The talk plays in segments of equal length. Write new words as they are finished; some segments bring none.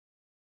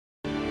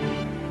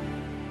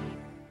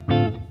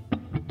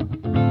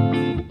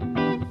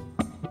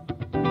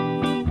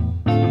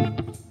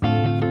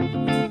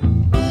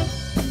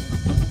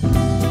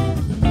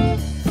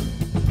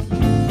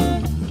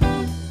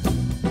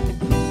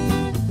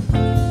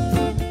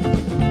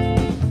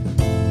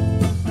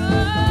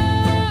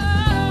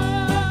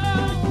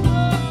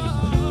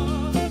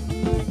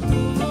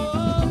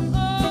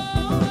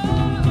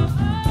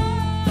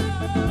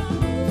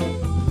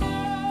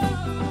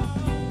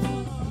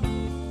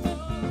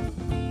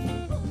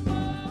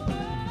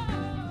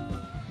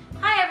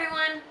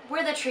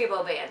the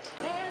Treebo Band.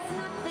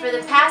 For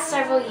the past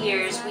several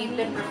years, we've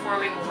been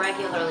performing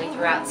regularly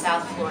throughout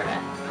South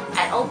Florida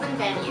at open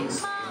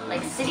venues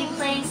like City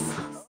Place,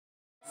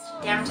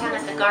 downtown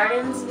at the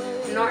Gardens,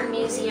 Norton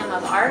Museum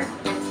of Art,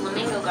 and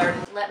Flamingo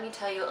Gardens. Let me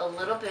tell you a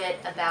little bit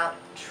about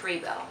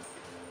Treebo.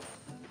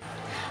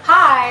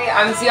 Hi,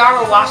 I'm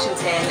Ziarra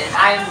Washington, and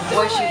I am the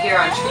voice you hear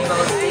on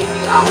Treebo's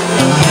debut album.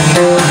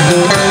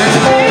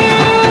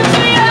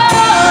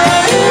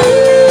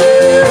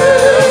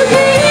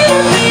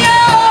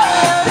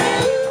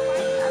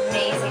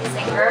 Amazing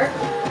singer.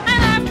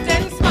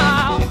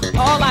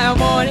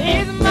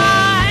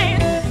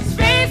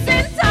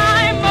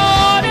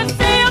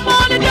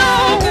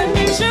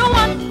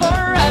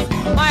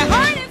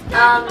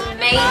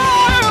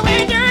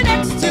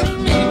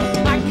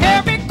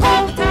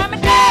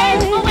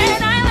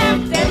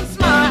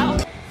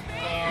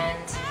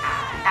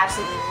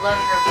 Absolutely love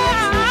her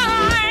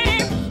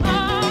voice.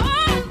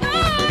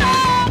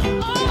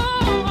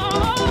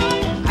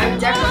 I'm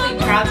definitely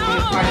proud to be a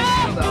part of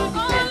Treebo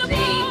because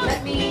they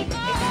let me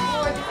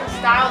explore different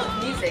styles of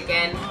music,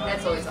 and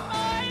that's always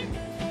awesome.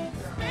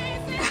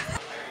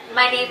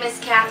 My name is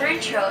Katherine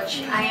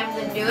Troche. I am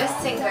the newest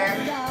singer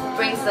who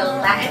brings the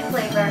Latin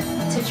flavor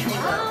to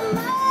Treebo.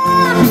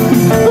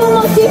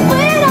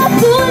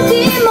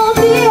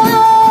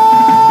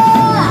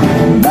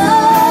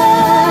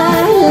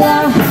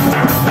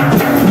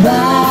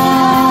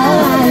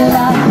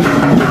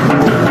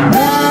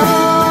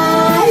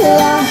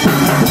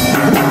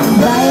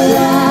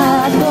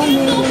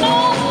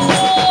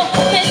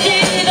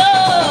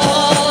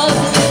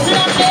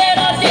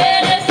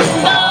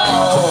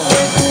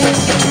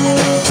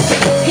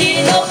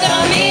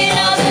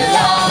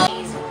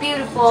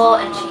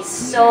 And she's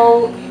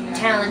so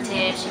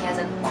talented. She has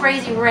a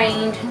crazy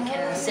range and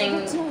can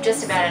sing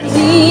just about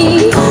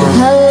anything.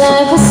 Her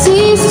life will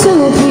cease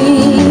to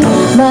be.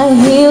 My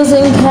heels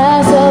and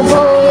calves have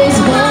always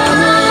been.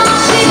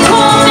 She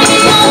told me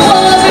I'm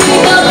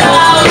worried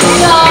about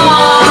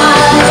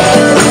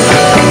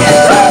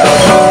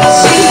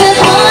She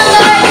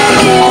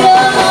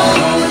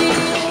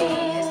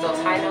has those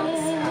high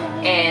notes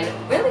and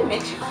really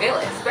makes you feel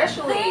it,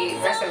 especially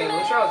Rest of Me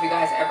Mucho. If you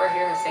guys ever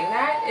hear her sing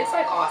that, it's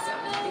like awesome.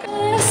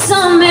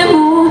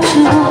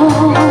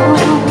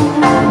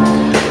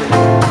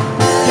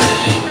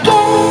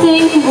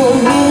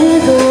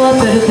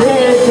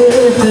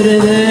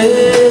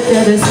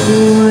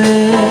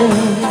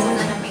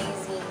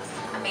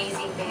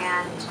 Amazing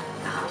band.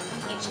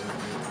 Each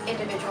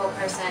individual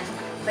person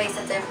plays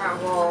a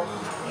different role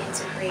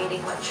into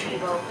creating what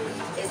Treebo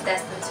is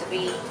destined to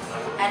be.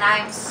 And I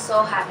am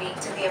so happy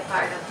to be a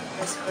part of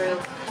this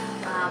group.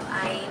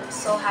 I am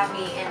so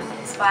happy and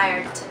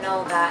inspired to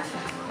know that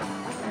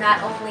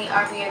not only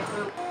are we a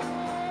group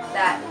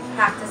that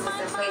practices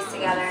and plays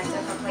together in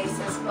different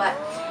places, but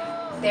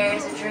there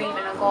is a dream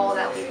and a goal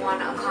that we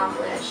want to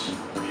accomplish.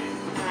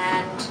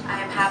 And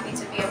I am happy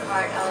to be a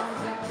part of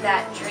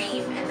that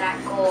dream and that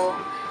goal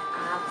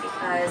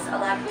because a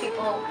lot of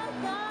people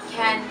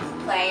can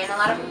play and a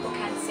lot of people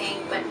can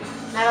sing, but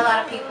not a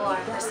lot of people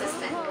are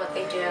persistent in what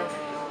they do.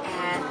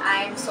 And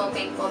I am so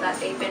thankful that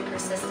they've been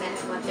persistent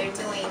in what they're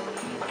doing,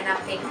 and I'm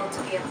thankful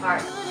to be a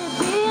part.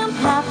 I'm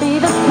happy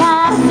the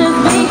past is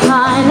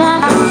behind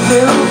and I'm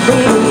still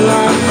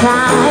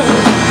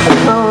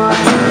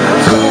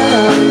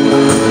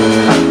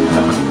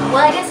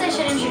Well, I guess I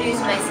should introduce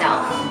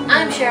myself.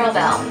 I'm Cheryl,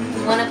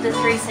 one of the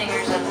 3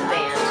 singers of the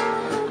band.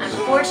 I'm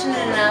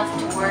fortunate enough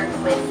to work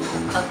with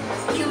a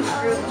huge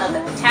group of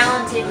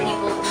talented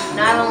people who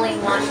not only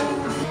want to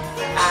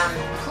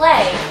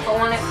play, but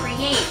want to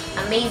create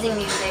amazing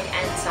music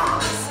and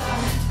songs.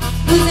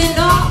 Losing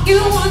all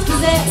you once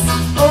possessed.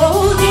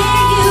 Oh,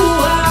 there you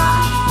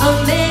are, a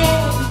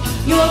man.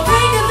 You're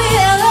afraid to be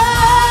alone.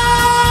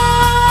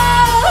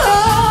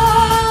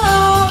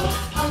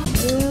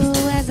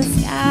 Blue as a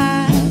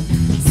sky,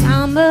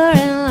 somber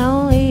and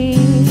lonely.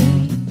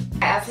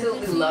 I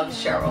absolutely love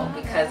Cheryl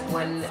because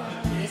when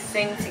we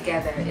sing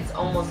together, it's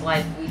almost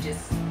like we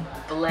just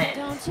blend.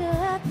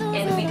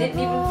 And we didn't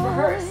even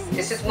rehearse.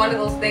 It's just one of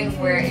those things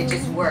where it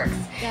just works.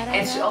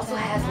 And she also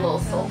has a little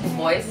soulful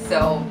voice,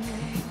 so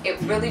it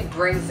really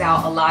brings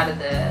out a lot of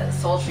the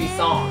sultry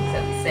songs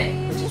that we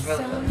sing, which is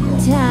really, really cool.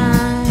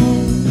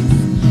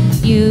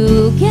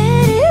 You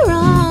get it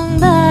wrong,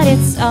 but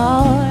it's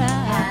alright.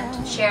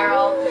 And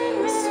Cheryl,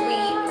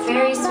 sweet,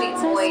 very sweet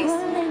voice,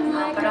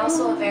 but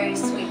also a very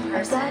sweet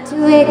person. To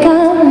wake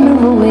up,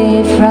 move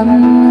away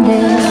from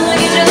this.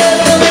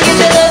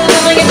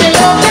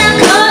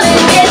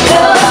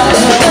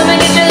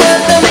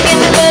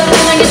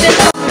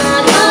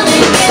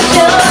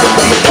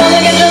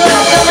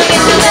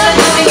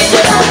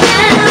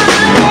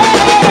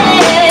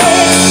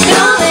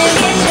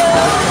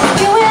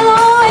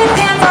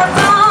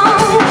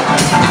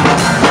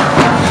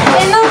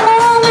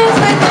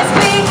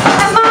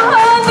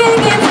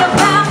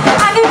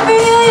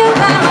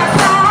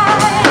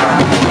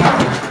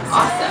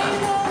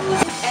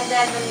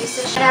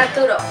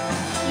 Arturo.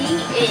 He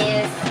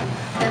is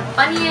the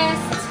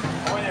funniest,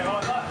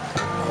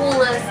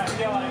 coolest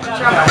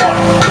drummer.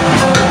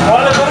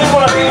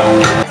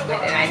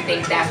 And I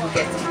think that's what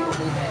gets people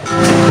moving.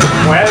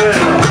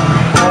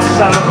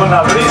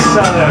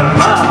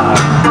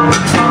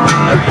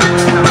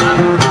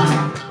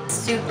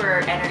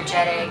 Super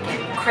energetic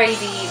and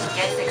crazy,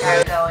 gets the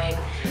crowd going,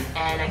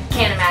 and I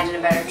can't imagine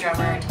a better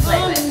drummer to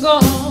play with.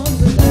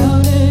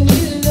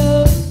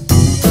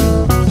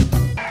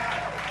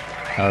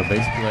 Our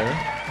bass player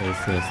is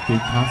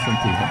Steve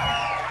Constantino.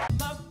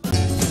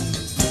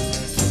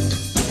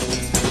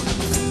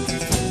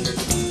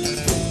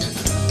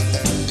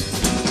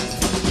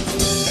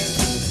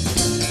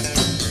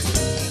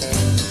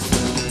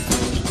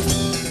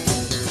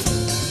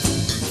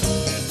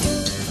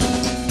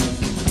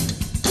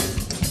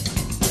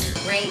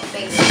 Great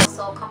bass,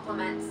 also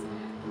compliments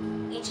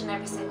each and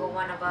every single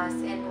one of us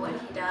in what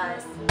he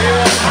does. He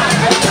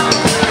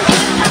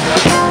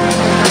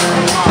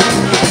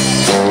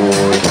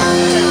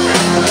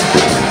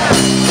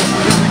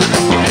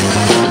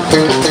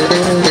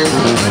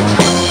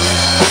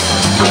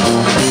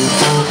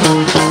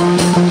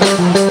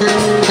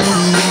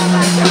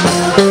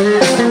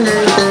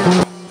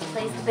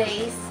plays the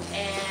bass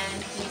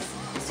and he's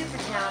super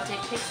talented,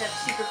 picks up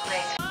super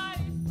quick.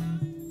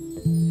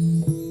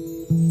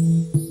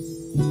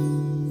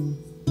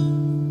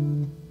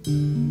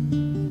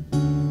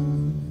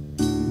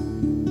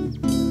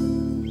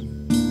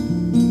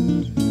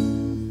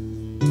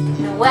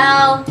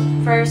 Noel,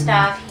 first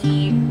off,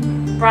 he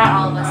brought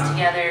all of us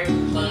together.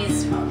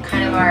 He's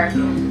kind of our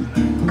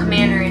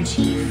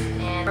commander-in-chief,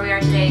 and where we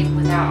are today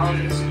without all of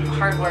his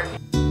hard work.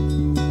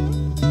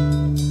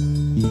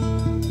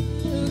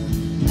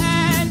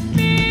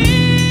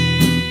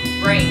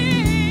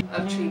 Brain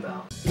of Treebo.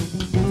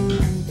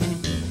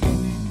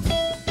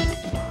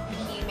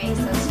 He makes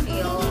us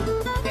feel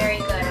very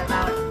good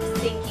about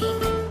singing,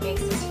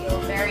 makes us feel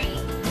very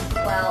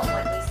well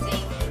when we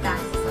sing. He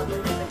backs us up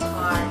with the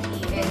guitar. He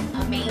is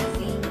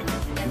amazing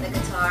in the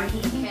guitar.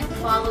 He can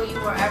follow you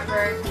wherever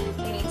you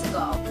need to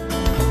go.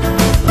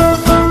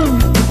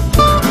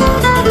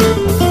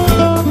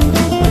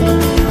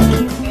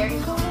 He's very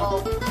humble,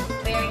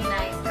 very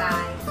nice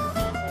guy.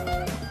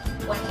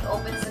 When he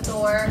opens the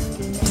door,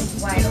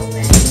 it's wide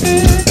open.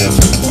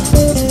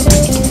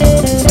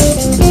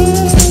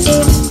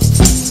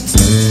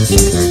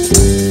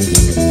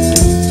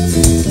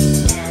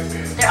 And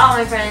they're all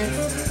my friends,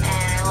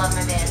 and I love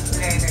my band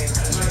very, very much.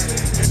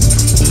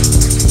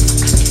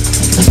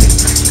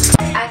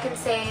 I can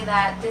say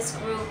that this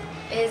group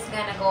is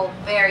gonna go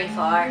very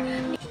far.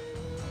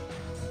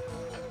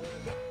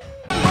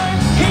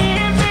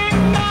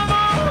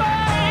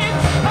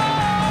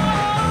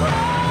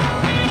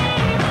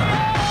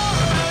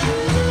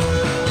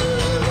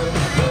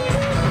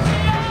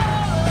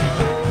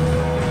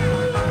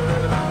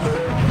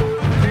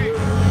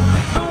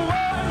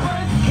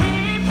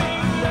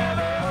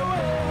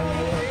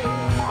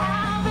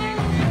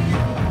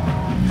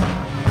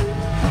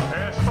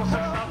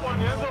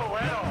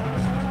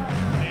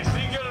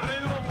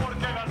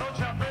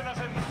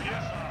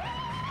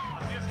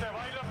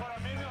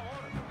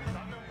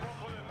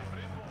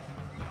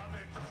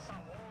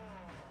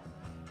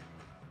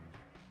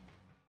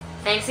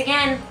 Thanks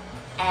again,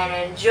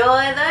 and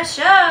enjoy the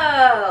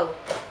show!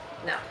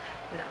 No.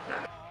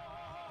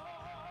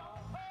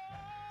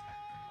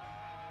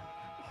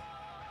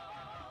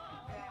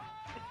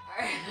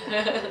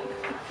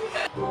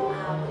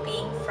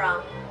 Being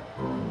from...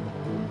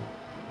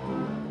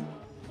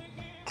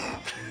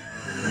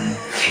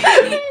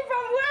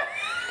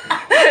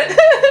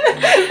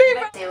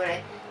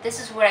 This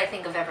is what I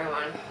think of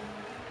everyone.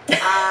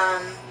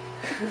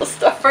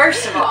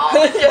 First of all...